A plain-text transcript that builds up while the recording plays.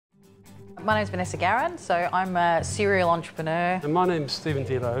My name's Vanessa Garrett, so I'm a serial entrepreneur. And my name's Stephen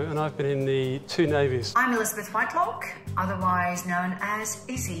Dilo, and I've been in the two navies. I'm Elizabeth Whitelock, otherwise known as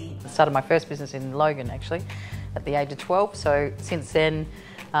Izzy. I started my first business in Logan, actually, at the age of 12. So since then,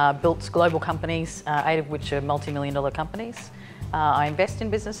 built global companies, 8 of which are multi-million-dollar companies. I invest in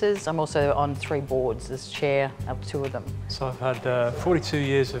businesses. I'm also on 3 boards as chair of 2 of them. So I've had 42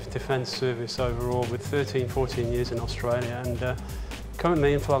 years of defence service overall, with 14 years in Australia, and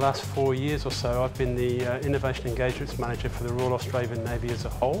currently, for the last 4 years or so, I've been the Innovation Engagements Manager for the Royal Australian Navy as a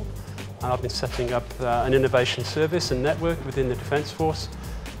whole. And I've been setting up an innovation service and network within the Defence Force,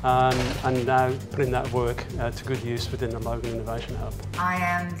 and now putting that work to good use within the Logan Innovation Hub. I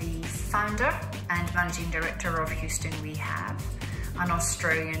am the founder and managing director of Houston We Have, an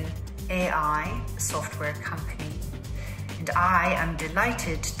Australian AI software company. And I am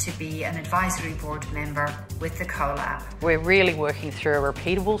delighted to be an advisory board member with the coLab. We're really working through a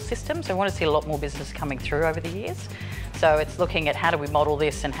repeatable system, so we want to see a lot more business coming through over the years. So it's looking at how do we model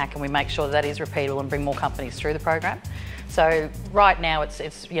this and how can we make sure that is repeatable and bring more companies through the program. So right now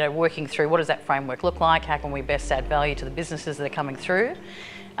it's working through what does that framework look like, how can we best add value to the businesses that are coming through.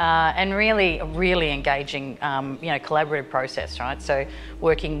 And really engaging, collaborative process, right? So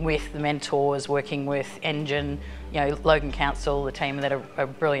working with the mentors, working with Engine, Logan Council, the team that are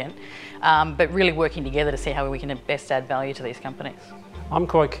brilliant, but really working together to see how we can best add value to these companies. I'm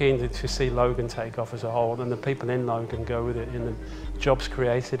quite keen to see Logan take off as a whole, and the people in Logan go with it, in the jobs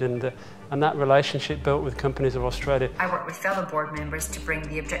created and that relationship built with companies of Australia. I work with fellow board members to bring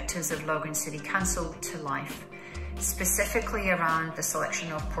the objectives of Logan City Council to life, specifically around the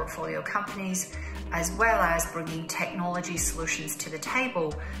selection of portfolio companies, as well as bringing technology solutions to the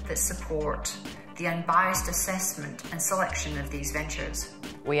table that support the unbiased assessment and selection of these ventures.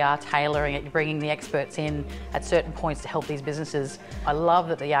 We are tailoring it, bringing the experts in at certain points to help these businesses. I love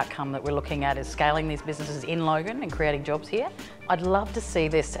that the outcome that we're looking at is scaling these businesses in Logan and creating jobs here. I'd love to see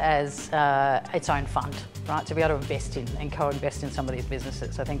this as its own fund, right, to be able to invest in and co-invest in some of these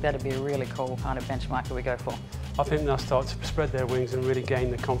businesses. I think that'd be a really cool kind of benchmark that we go for. I think they'll start to spread their wings and really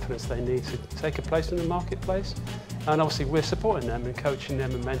gain the confidence they need to take a place in the marketplace. And obviously we're supporting them and coaching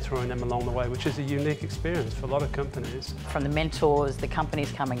them and mentoring them along the way, which is a unique experience for a lot of companies. From the mentors, the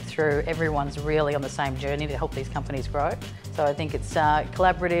companies coming through, everyone's really on the same journey to help these companies grow. So I think it's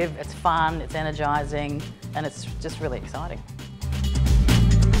collaborative, it's fun, it's energising, and it's just really exciting.